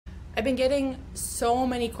I've been getting so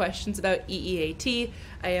many questions about EEAT.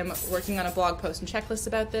 I am working on a blog post and checklist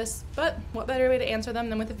about this, but what better way to answer them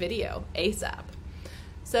than with a video, ASAP.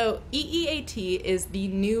 So EEAT is the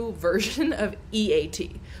new version of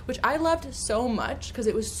EAT, which I loved so much because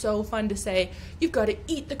it was so fun to say, you've got to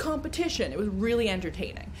eat the competition. It was really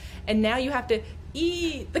entertaining. And now you have to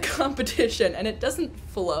eat the competition, and it doesn't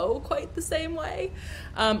flow quite the same way.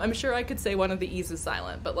 I'm sure I could say one of the E's is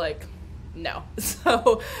silent, but like, no.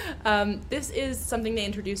 So this is something they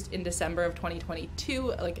introduced in December of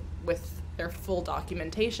 2022, like with their full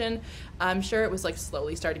documentation. I'm sure it was like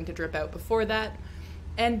slowly starting to drip out before that.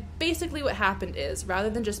 And basically what happened is, rather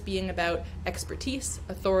than just being about expertise,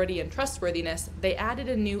 authority, and trustworthiness, they added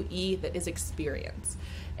a new E that is experience.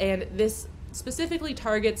 And this specifically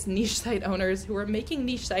targets niche site owners who are making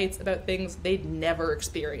niche sites about things they'd never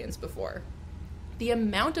experienced before. The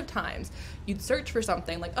amount of times you'd search for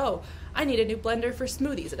something like, oh, I need a new blender for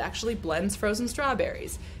smoothies. It actually blends frozen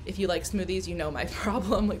strawberries. If you like smoothies, you know my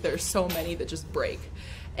problem. Like, there's so many that just break.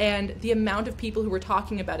 And the amount of people who were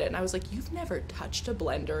talking about it, and I was like, you've never touched a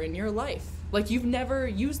blender in your life. Like, you've never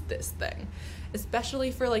used this thing.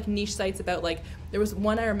 Especially for like niche sites about like, there was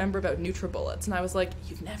one I remember about NutriBullets, and I was like,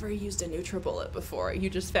 you've never used a NutriBullet before.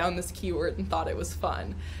 You just found this keyword and thought it was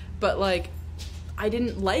fun. But like, I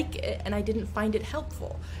didn't like it and I didn't find it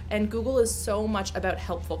helpful. And Google is so much about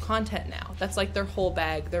helpful content now. That's like their whole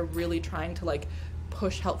bag. They're really trying to like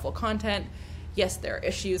push helpful content. Yes, there are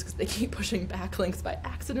issues because they keep pushing backlinks by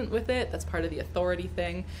accident with it. That's part of the authority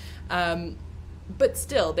thing. But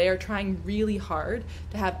still, they are trying really hard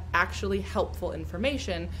to have actually helpful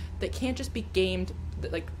information that can't just be gamed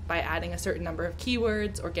like by adding a certain number of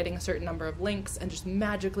keywords or getting a certain number of links and just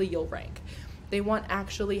magically you'll rank. They want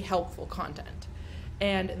actually helpful content.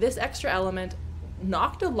 And this extra element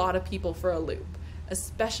knocked a lot of people for a loop,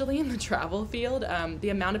 especially in the travel field. The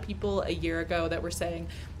amount of people a year ago that were saying,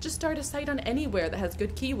 just start a site on anywhere that has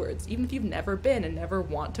good keywords, even if you've never been and never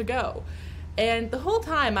want to go. And the whole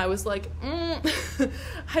time I was like,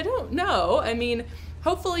 I don't know. I mean,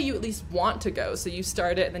 hopefully you at least want to go, so you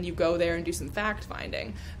start it and then you go there and do some fact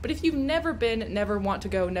finding. But if you've never been, never want to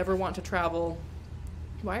go, never want to travel,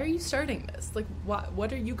 why are you starting this? Like,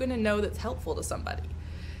 what are you going to know that's helpful to somebody?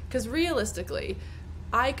 Because realistically,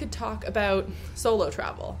 I could talk about solo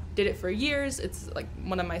travel. Did it for years. It's like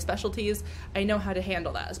one of my specialties. I know how to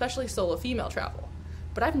handle that, especially solo female travel.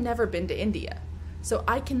 But I've never been to India. So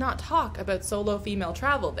I cannot talk about solo female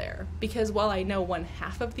travel there because while I know one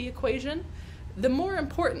half of the equation, the more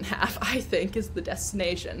important half, I think, is the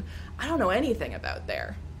destination. I don't know anything about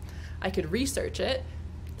there. I could research it.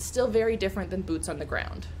 Still very different than boots on the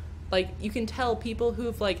ground. Like, you can tell people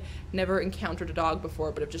who've like never encountered a dog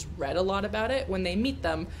before but have just read a lot about it, when they meet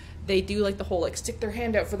them, they do like the whole like stick their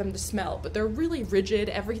hand out for them to smell, but they're really rigid.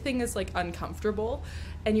 Everything is like uncomfortable.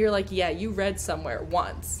 And you're like, yeah, you read somewhere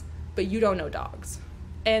once, but you don't know dogs.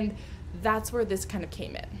 And that's where this kind of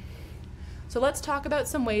came in. So let's talk about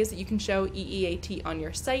some ways that you can show EEAT on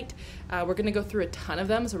your site. We're going to go through a ton of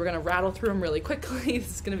them, so we're going to rattle through them really quickly.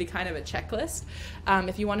 This is going to be kind of a checklist.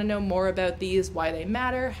 If you want to know more about these, why they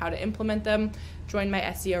matter, how to implement them, join my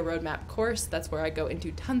SEO Roadmap course. That's where I go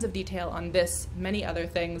into tons of detail on this, many other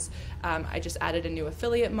things. I just added a new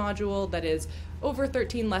affiliate module that is over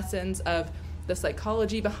 13 lessons of the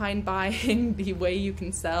psychology behind buying, the way you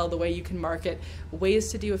can sell, the way you can market,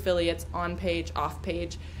 ways to do affiliates on page, off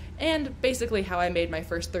page, and basically how I made my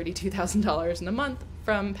first $32,000 in a month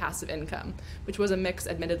from passive income, which was a mix,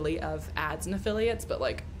 admittedly, of ads and affiliates, but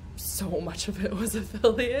like so much of it was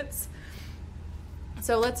affiliates.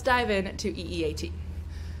 So let's dive into EEAT.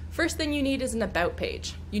 First thing you need is an about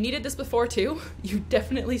page. You needed this before too. You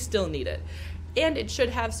definitely still need it. And it should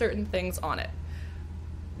have certain things on it.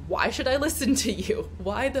 Why should I listen to you?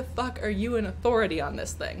 Why the fuck are you an authority on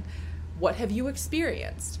this thing? What have you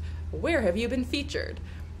experienced? Where have you been featured?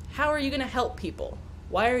 How are you going to help people?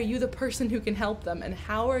 Why are you the person who can help them? And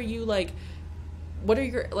how are you like, what are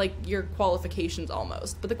your qualifications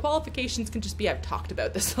almost? But the qualifications can just be, I've talked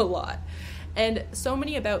about this a lot. And so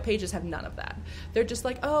many about pages have none of that. They're just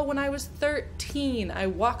like, oh, when I was 13, I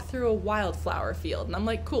walked through a wildflower field. And I'm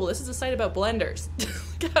like, cool, this is a site about blenders.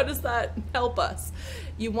 How does that help us?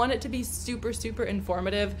 You want it to be super, super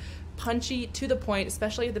informative, punchy, to the point,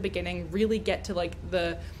 especially at the beginning, really get to like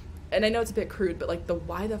and I know it's a bit crude, but like the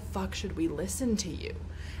why the fuck should we listen to you?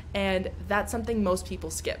 And that's something most people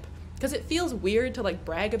skip because it feels weird to like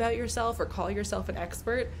brag about yourself or call yourself an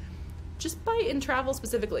expert. Just by, in travel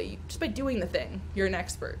specifically, just by doing the thing, you're an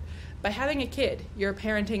expert. By having a kid, you're a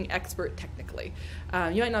parenting expert technically.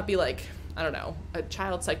 You might not be like, I don't know, a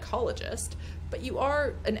child psychologist, but you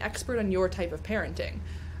are an expert on your type of parenting.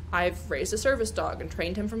 I've raised a service dog and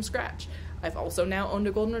trained him from scratch. I've also now owned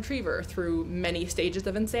a golden retriever through many stages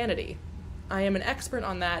of insanity. I am an expert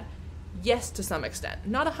on that, yes, to some extent.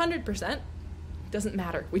 Not 100%. Doesn't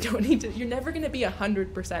matter. We don't need to, you're never going to be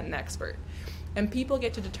 100% an expert. And people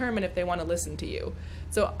get to determine if they want to listen to you.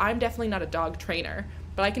 So I'm definitely not a dog trainer,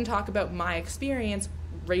 but I can talk about my experience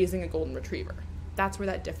raising a golden retriever. That's where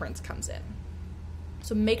that difference comes in.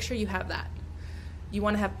 So make sure you have that. You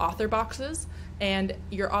want to have author boxes, and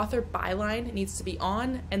your author byline needs to be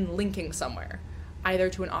on and linking somewhere, either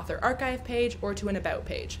to an author archive page or to an about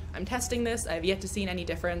page. I'm testing this. I have yet to see any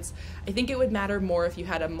difference. I think it would matter more if you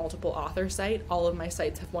had a multiple author site. All of my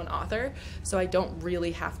sites have one author, so I don't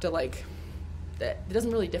really have to it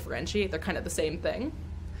doesn't really differentiate. They're kind of the same thing.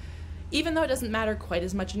 Even though it doesn't matter quite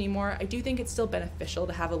as much anymore, I do think it's still beneficial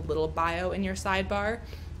to have a little bio in your sidebar,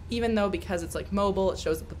 even though because it's mobile, it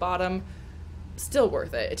shows at the bottom. Still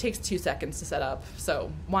worth it. It takes 2 seconds to set up,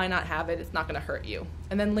 so why not have it? It's not going to hurt you.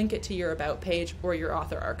 And then link it to your about page or your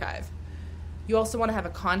author archive. You also want to have a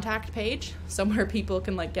contact page, somewhere people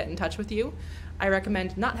can get in touch with you. I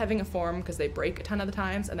recommend not having a form because they break a ton of the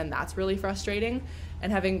times, and then that's really frustrating.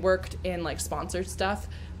 And having worked in sponsored stuff,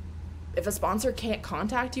 if a sponsor can't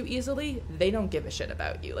contact you easily, they don't give a shit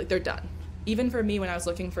about you. They're done. Even for me, when I was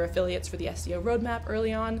looking for affiliates for the SEO roadmap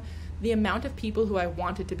early on, the amount of people who I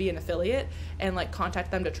wanted to be an affiliate and contact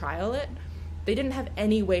them to trial it, they didn't have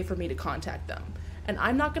any way for me to contact them. And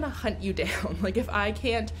I'm not gonna hunt you down. If I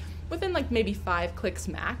can't, within maybe 5 clicks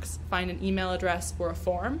max, find an email address or a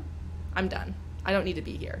form, I'm done. I don't need to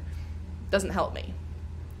be here. Doesn't help me.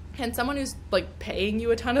 And someone who's paying you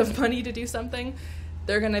a ton of money to do something,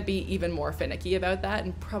 they're gonna be even more finicky about that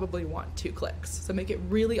and probably want 2 clicks. So make it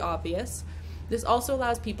really obvious. This also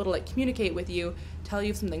allows people to communicate with you, tell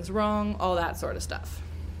you if something's wrong, all that sort of stuff.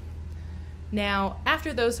 Now,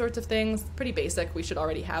 after those sorts of things, pretty basic, we should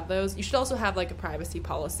already have those. You should also have a privacy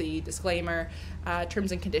policy, disclaimer,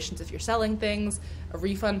 terms and conditions if you're selling things, a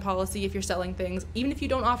refund policy if you're selling things. Even if you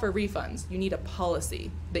don't offer refunds, you need a policy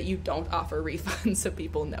that you don't offer refunds so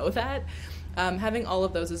people know that. Having all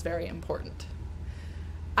of those is very important.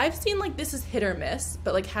 I've seen this is hit or miss,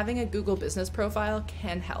 but having a Google business profile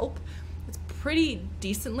can help. It's pretty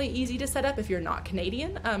decently easy to set up if you're not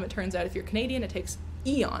Canadian. It turns out if you're Canadian, it takes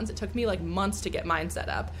eons. It took me months to get mine set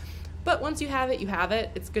up. But once you have it, you have it.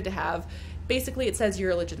 It's good to have. Basically, it says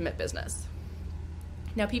you're a legitimate business.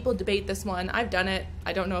 Now, people debate this one. I've done it.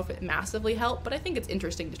 I don't know if it massively helped, but I think it's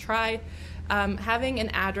interesting to try. Having an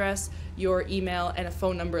address, your email, and a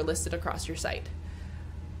phone number listed across your site.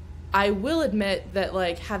 I will admit that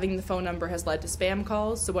having the phone number has led to spam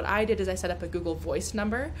calls. So what I did is I set up a Google Voice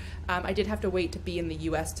number. I did have to wait to be in the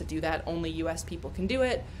US to do that. Only US people can do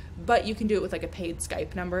it, but you can do it with a paid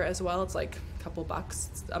Skype number as well. It's a couple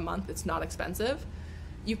bucks a month. It's not expensive.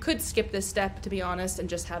 You could skip this step, to be honest, and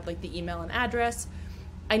just have the email and address.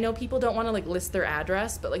 I know people don't want to list their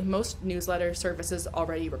address, but most newsletter services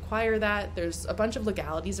already require that. There's a bunch of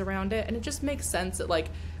legalities around it, and it just makes sense that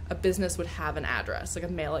a business would have an address, a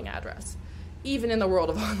mailing address. Even in the world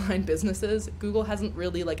of online businesses, Google hasn't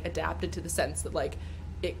really adapted to the sense that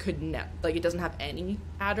it could it doesn't have any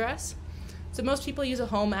address. So most people use a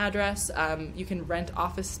home address. You can rent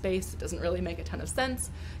office space. It doesn't really make a ton of sense.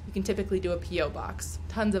 You can typically do a PO box.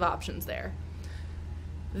 Tons of options there.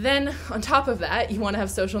 Then on top of that, you want to have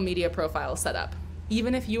social media profiles set up,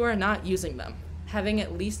 even if you are not using them. Having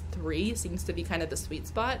at least 3 seems to be kind of the sweet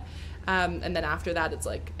spot. And then after that, it's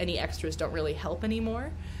any extras don't really help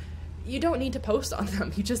anymore. You don't need to post on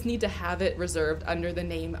them. You just need to have it reserved under the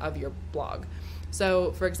name of your blog.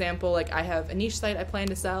 So for example, I have a niche site I plan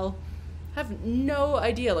to sell. Have no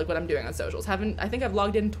idea what I'm doing on socials. I think I've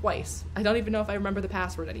logged in twice. I don't even know if I remember the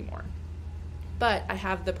password anymore. But I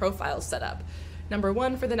have the profiles set up. Number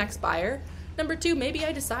 1, for the next buyer. Number 2, maybe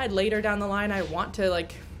I decide later down the line I want to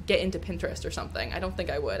get into Pinterest or something. I don't think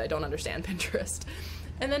I would. I don't understand Pinterest.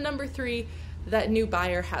 And then number 3, that new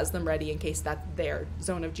buyer has them ready in case that's their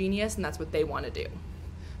zone of genius and that's what they want to do.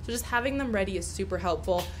 So just having them ready is super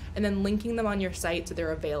helpful, and then linking them on your site so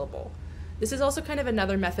they're available. This is also kind of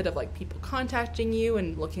another method of people contacting you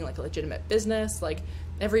and looking like a legitimate business.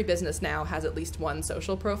 Every business now has at least one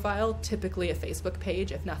social profile, typically a Facebook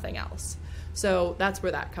page, if nothing else. So that's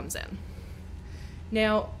where that comes in.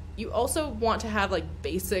 Now, you also want to have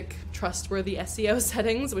basic trustworthy SEO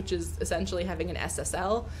settings, which is essentially having an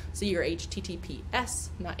SSL. So you're HTTPS,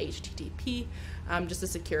 not HTTP, just a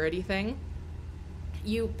security thing.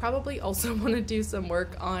 You probably also want to do some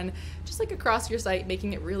work on just across your site,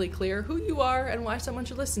 making it really clear who you are and why someone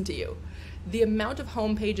should listen to you. The amount of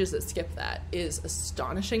home pages that skip that is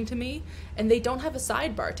astonishing to me, and they don't have a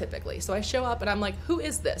sidebar typically. So I show up and I'm like, who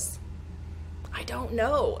is this? I don't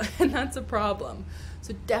know, and that's a problem.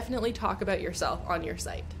 So definitely talk about yourself on your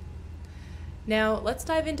site. Now let's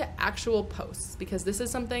dive into actual posts, because this is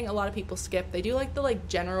something a lot of people skip. They do like the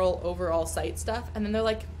general overall site stuff, and then they're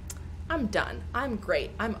like, I'm done, I'm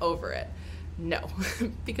great, I'm over it. No,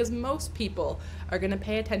 because most people are going to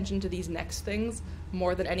pay attention to these next things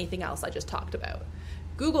more than anything else I just talked about.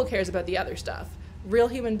 Google cares about the other stuff. Real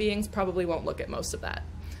human beings probably won't look at most of that.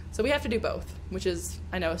 So we have to do both, which is,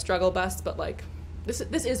 I know, a struggle bus, but like, this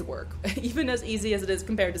is work. Even as easy as it is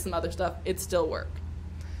compared to some other stuff, it's still work.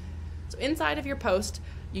 So inside of your post,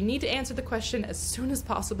 you need to answer the question as soon as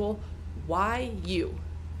possible, why you?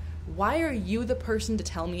 Why are you the person to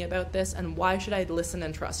tell me about this, and why should I listen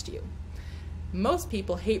and trust you? Most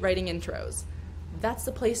people hate writing intros. That's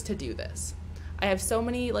the place to do this. I have so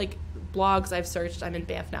many blogs I've searched. I'm in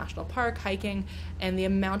Banff National Park hiking, and the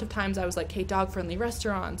amount of times I was like, hey, dog-friendly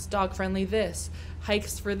restaurants, dog-friendly this,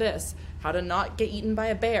 hikes for this, how to not get eaten by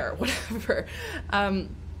a bear, whatever. And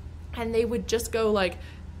they would just go like,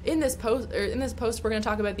 in this post, we're going to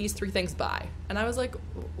talk about these 3 things, bye. And I was like,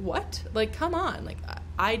 what? Like, come on. Like,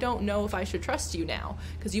 I don't know if I should trust you now,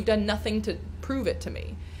 because you've done nothing to prove it to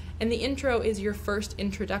me. And the intro is your first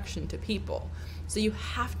introduction to people. So you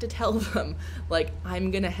have to tell them, like,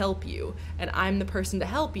 I'm going to help you, and I'm the person to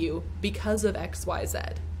help you because of X, Y, Z.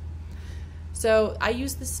 So I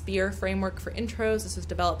use the SPEAR framework for intros. This was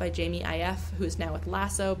developed by Jamie IF, who is now with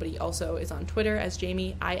Lasso, but he also is on Twitter as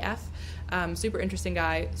Jamie IF. Super interesting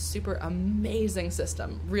guy, super amazing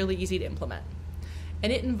system, really easy to implement.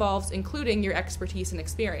 And it involves including your expertise and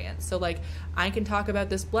experience. So like, I can talk about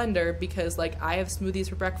this blender because like I have smoothies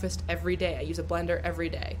for breakfast every day. I use a blender every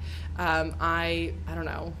day. I don't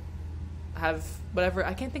know, have whatever,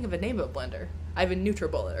 I can't think of a name of a blender. I have a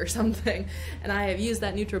NutriBullet or something, and I have used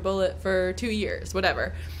that NutriBullet for 2 years,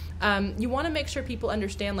 whatever. You want to make sure people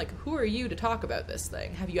understand, like, who are you to talk about this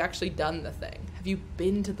thing? Have you actually done the thing? Have you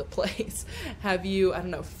been to the place? Have you, I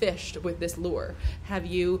don't know, fished with this lure? Have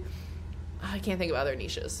you, I can't think of other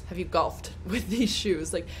niches. Have you golfed with these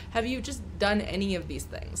shoes? Like, have you just done any of these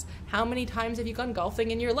things? How many times have you gone golfing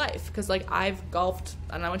in your life? Because like, I've golfed,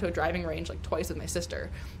 and I went to a driving range like twice with my sister.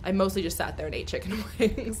 I mostly just sat there and ate chicken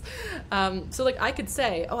wings. So like, I could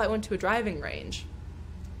say, oh, I went to a driving range.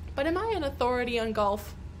 But am I an authority on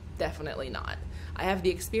golf? Definitely not. I have the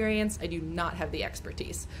experience, I do not have the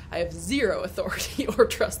expertise. I have zero authority or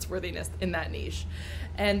trustworthiness in that niche.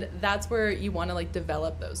 And that's where you want to like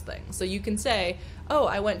develop those things. So you can say, oh,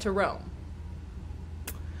 I went to Rome.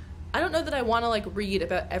 I don't know that I want to like read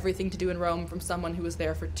about everything to do in Rome from someone who was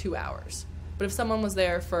there for 2 hours. But if someone was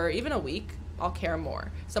there for even a week, I'll care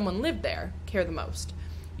more. Someone lived there, care the most.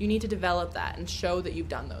 You need to develop that and show that you've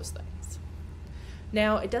done those things.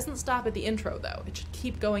 Now, it doesn't stop at the intro, though. It should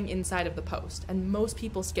keep going inside of the post, and most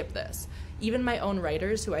people skip this. Even my own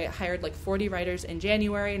writers, who I hired like 40 writers in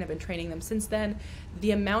January, and I've been training them since then,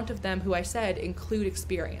 the amount of them who I said include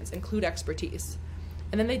experience, include expertise.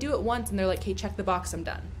 And then they do it once, and they're like, hey, check the box, I'm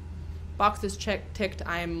done. Box is ticked,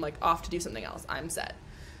 I'm like off to do something else, I'm set.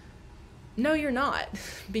 No, you're not,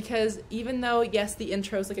 because even though, yes, the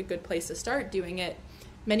intro is like a good place to start doing it,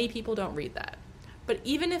 many people don't read that. But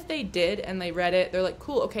even if they did and they read it, they're like,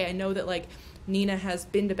 cool, okay, I know that like Nina has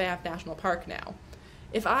been to Banff National Park now.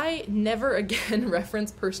 If I never again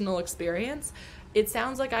reference personal experience, it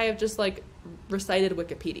sounds like I have just like recited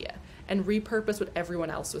Wikipedia and repurposed what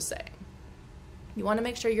everyone else was saying. You want to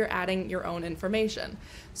make sure you're adding your own information.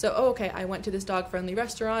 So, oh, okay, I went to this dog-friendly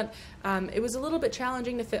restaurant. It was a little bit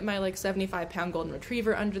challenging to fit my like 75-pound golden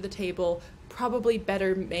retriever under the table. Probably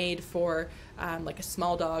better made for like a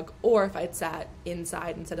small dog, or if I'd sat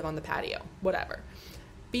inside instead of on the patio, whatever.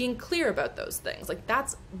 Being clear about those things, like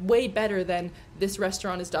that's way better than this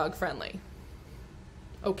restaurant is dog-friendly.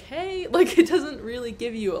 Okay, like it doesn't really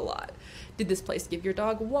give you a lot. Did this place give your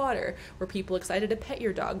dog water? Were people excited to pet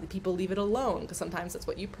your dog? Did people leave it alone? Because sometimes that's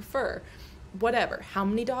what you prefer. Whatever. How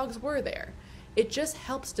many dogs were there? It just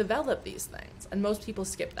helps develop these things, and most people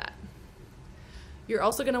skip that. You're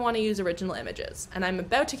also going to want to use original images, and I'm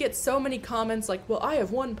about to get so many comments like, well, I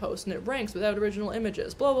have one post and it ranks without original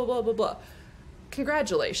images, blah, blah, blah, blah, blah.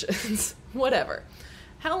 Congratulations. Whatever.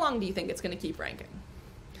 How long do you think it's going to keep ranking?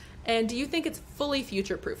 And do you think it's fully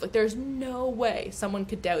future-proof? Like, there's no way someone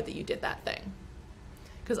could doubt that you did that thing.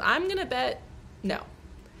 Because I'm going to bet no.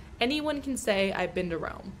 Anyone can say, I've been to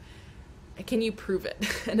Rome. Can you prove it?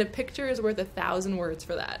 And a picture is worth 1,000 words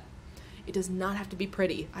for that. It does not have to be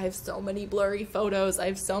pretty. I have so many blurry photos. I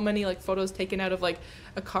have so many like photos taken out of like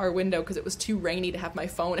a car window because it was too rainy to have my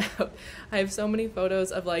phone out. I have so many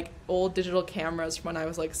photos of like old digital cameras from when I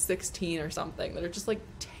was like 16 or something that are just like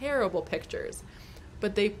terrible pictures,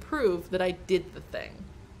 but they prove that I did the thing.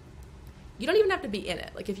 You don't even have to be in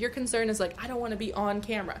it. Like if your concern is like, I don't want to be on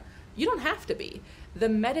camera, you don't have to be. The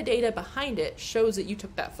metadata behind it shows that you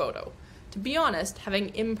took that photo. To be honest,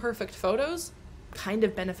 having imperfect photos, kind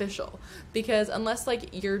of beneficial, because unless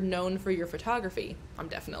like you're known for your photography, I'm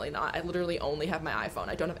definitely not. I literally only have my iPhone.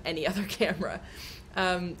 I don't have any other camera.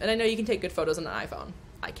 And I know you can take good photos on an iPhone.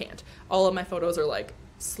 I can't. All of my photos are like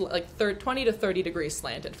 20 to 30 degrees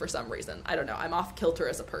slanted for some reason. I don't know. I'm off kilter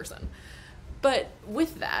as a person. But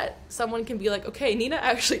with that, someone can be like, okay, Nina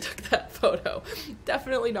actually took that photo.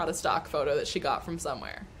 Definitely not a stock photo that she got from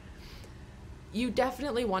somewhere. You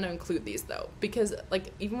definitely want to include these though, because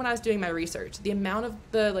like even when I was doing my research, the amount of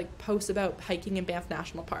the like posts about hiking in Banff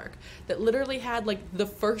National Park that literally had like the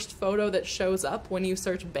first photo that shows up when you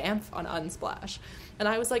search Banff on Unsplash. And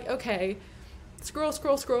I was like, okay, scroll,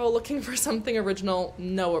 looking for something original,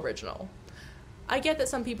 no original. I get that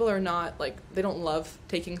some people are not like, they don't love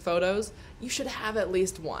taking photos. You should have at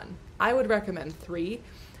least one. I would recommend 3.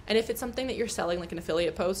 And if it's something that you're selling, like an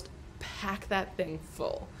affiliate post, pack that thing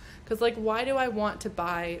full. Because like, why do I want to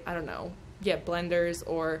buy, I don't know, blenders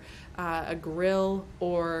or a grill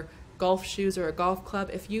or golf shoes or a golf club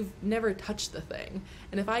if you've never touched the thing?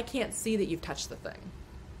 And if I can't see that you've touched the thing.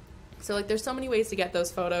 So like, there's so many ways to get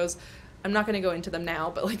those photos. I'm not going to go into them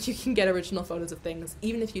now, but like you can get original photos of things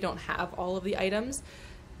even if you don't have all of the items.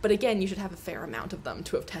 But again, you should have a fair amount of them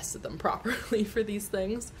to have tested them properly for these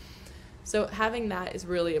things. So having that is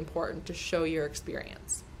really important to show your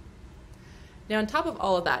experience. Now, on top of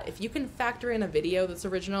all of that, if you can factor in a video that's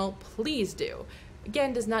original, please do.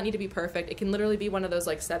 Again, does not need to be perfect. It can literally be one of those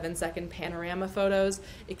like 7-second panorama photos.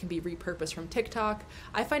 It can be repurposed from TikTok.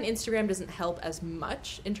 I find Instagram doesn't help as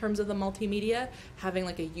much in terms of the multimedia. Having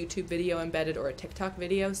like a YouTube video embedded or a TikTok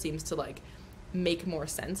video seems to like make more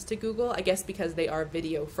sense to Google. I guess because they are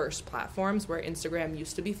video first platforms where Instagram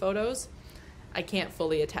used to be photos. I can't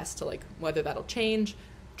fully attest to like whether that'll change.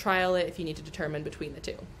 Trial it if you need to determine between the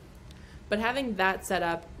two. But having that set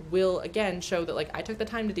up will, again, show that, like, I took the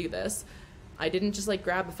time to do this. I didn't just, like,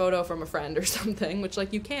 grab a photo from a friend or something, which,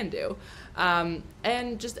 like, you can do. And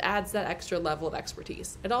just adds that extra level of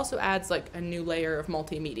expertise. It also adds, like, a new layer of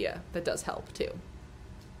multimedia that does help, too.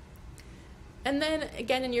 And then,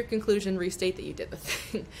 again, in your conclusion, restate that you did the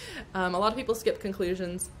thing. A lot of people skip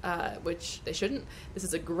conclusions, which they shouldn't. This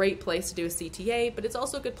is a great place to do a CTA, but it's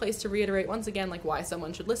also a good place to reiterate, once again, like why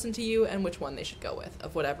someone should listen to you and which one they should go with,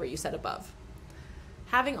 of whatever you said above.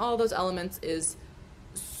 Having all those elements is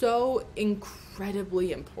so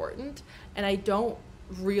incredibly important, and I don't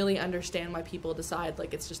really understand why people decide,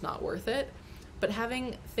 like, it's just not worth it. But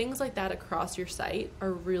having things like that across your site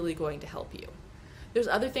are really going to help you. There's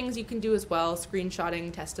other things you can do as well,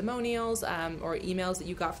 screenshotting testimonials or emails that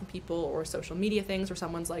you got from people or social media things where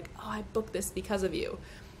someone's like, oh, I booked this because of you.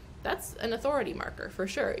 That's an authority marker for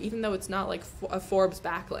sure, even though it's not like a Forbes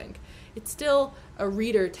backlink. It's still a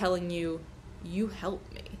reader telling you, you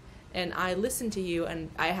helped me and I listened to you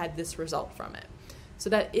and I had this result from it. So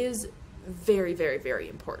that is very, very, very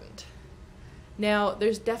important. Now,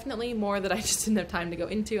 there's definitely more that I just didn't have time to go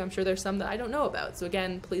into. I'm sure there's some that I don't know about. So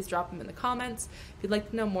again, please drop them in the comments if you'd like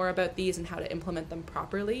to know more about these and how to implement them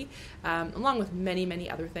properly, along with many, many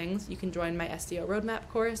other things. You can join my SEO roadmap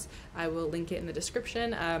course. I will link it in the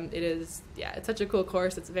description. It's such a cool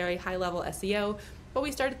course. It's very high level SEO, but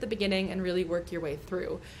we start at the beginning and really work your way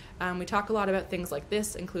through. We talk a lot about things like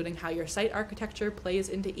this, including how your site architecture plays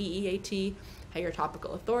into EEAT, how your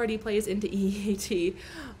topical authority plays into EEAT,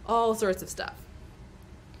 all sorts of stuff.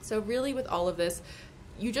 So really with all of this,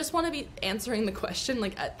 you just want to be answering the question,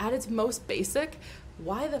 like at its most basic,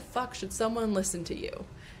 why the fuck should someone listen to you?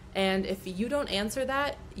 And if you don't answer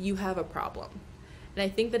that, you have a problem. And I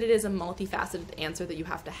think that it is a multifaceted answer that you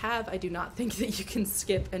have to have. I do not think that you can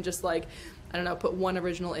skip and just like, I don't know, put one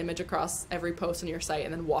original image across every post on your site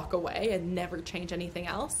and then walk away and never change anything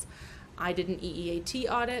else. I did an EEAT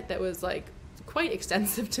audit that was like quite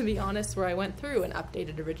extensive, to be honest, where I went through and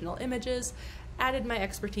updated original images, added my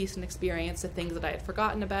expertise and experience to things that I had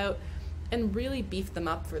forgotten about, and really beefed them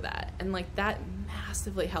up for that. And like that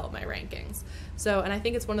massively helped my rankings. So, and I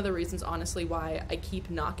think it's one of the reasons, honestly, why I keep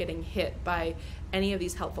not getting hit by any of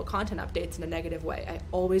these helpful content updates in a negative way. I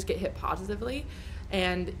always get hit positively.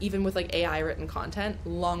 And even with like AI written content,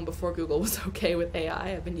 long before Google was okay with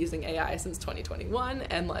AI, I've been using AI since 2021.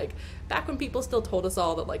 And like back when people still told us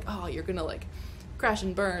all that like, oh, you're gonna like crash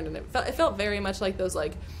and burn. And it felt very much like those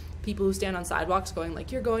like people who stand on sidewalks going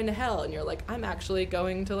like, you're going to hell, and you're like, I'm actually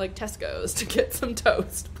going to like Tesco's to get some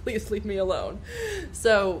toast. Please leave me alone.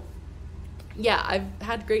 So yeah, I've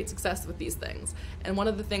had great success with these things. And one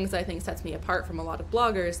of the things I think sets me apart from a lot of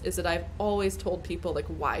bloggers is that I've always told people like,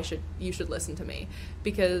 you should listen to me,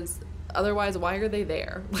 because otherwise, why are they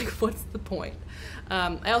there? Like, what's the point?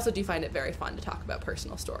 I also do find it very fun to talk about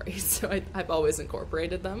personal stories, so I've always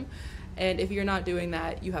incorporated them. And if you're not doing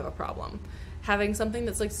that, you have a problem. Having something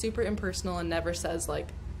that's like super impersonal and never says like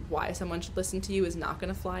why someone should listen to you is not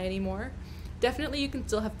going to fly anymore. Definitely you can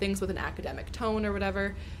still have things with an academic tone or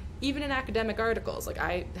whatever. Even in academic articles, like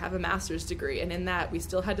I have a master's degree, and in that we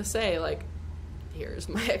still had to say like, here's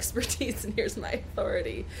my expertise and here's my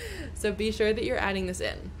authority. So be sure that you're adding this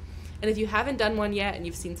in. And if you haven't done one yet and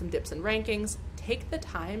you've seen some dips and rankings, take the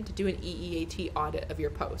time to do an EEAT audit of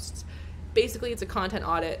your posts. Basically, it's a content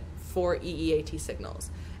audit for EEAT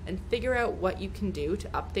signals, and figure out what you can do to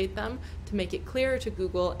update them to make it clearer to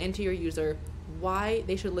Google and to your user why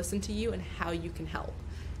they should listen to you and how you can help,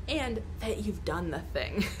 and that you've done the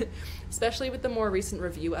thing. Especially with the more recent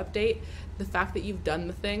review update, the fact that you've done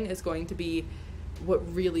the thing is going to be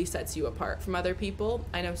what really sets you apart from other people.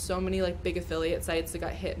 I know so many like big affiliate sites that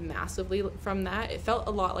got hit massively from that. It felt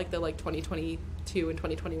a lot like the like 2022 and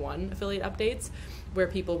 2021 affiliate updates, where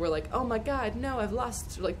people were like, oh my god, no, I've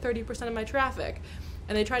lost like 30% of my traffic.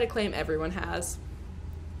 And they try to claim everyone has.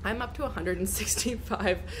 I'm up to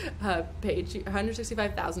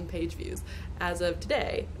 165,000 page views as of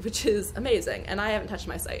today, which is amazing. And I haven't touched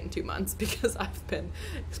my site in 2 months because I've been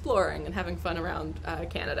exploring and having fun around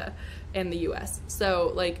Canada and the US.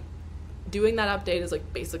 So like doing that update is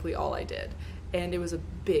like basically all I did. And it was a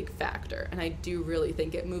big factor. And I do really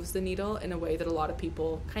think it moves the needle in a way that a lot of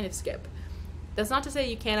people kind of skip. That's not to say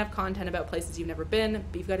you can't have content about places you've never been,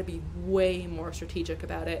 but you've got to be way more strategic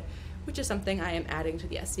about it, which is something I am adding to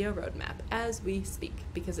the SEO roadmap as we speak,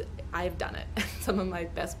 because I've done it. Some of my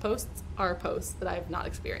best posts are posts that I've not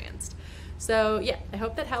experienced. So yeah, I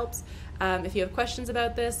hope that helps. If you have questions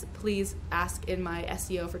about this, please ask in my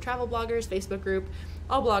SEO for Travel Bloggers Facebook group.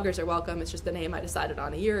 All bloggers are welcome. It's just the name I decided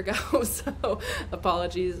on a year ago, so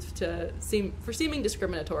apologies for seeming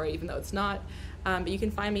discriminatory, even though it's not. But you can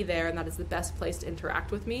find me there, and that is the best place to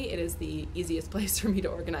interact with me. It is the easiest place for me to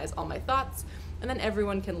organize all my thoughts, and then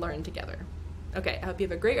everyone can learn together. Okay, I hope you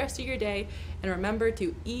have a great rest of your day, and remember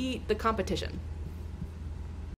to eat the competition.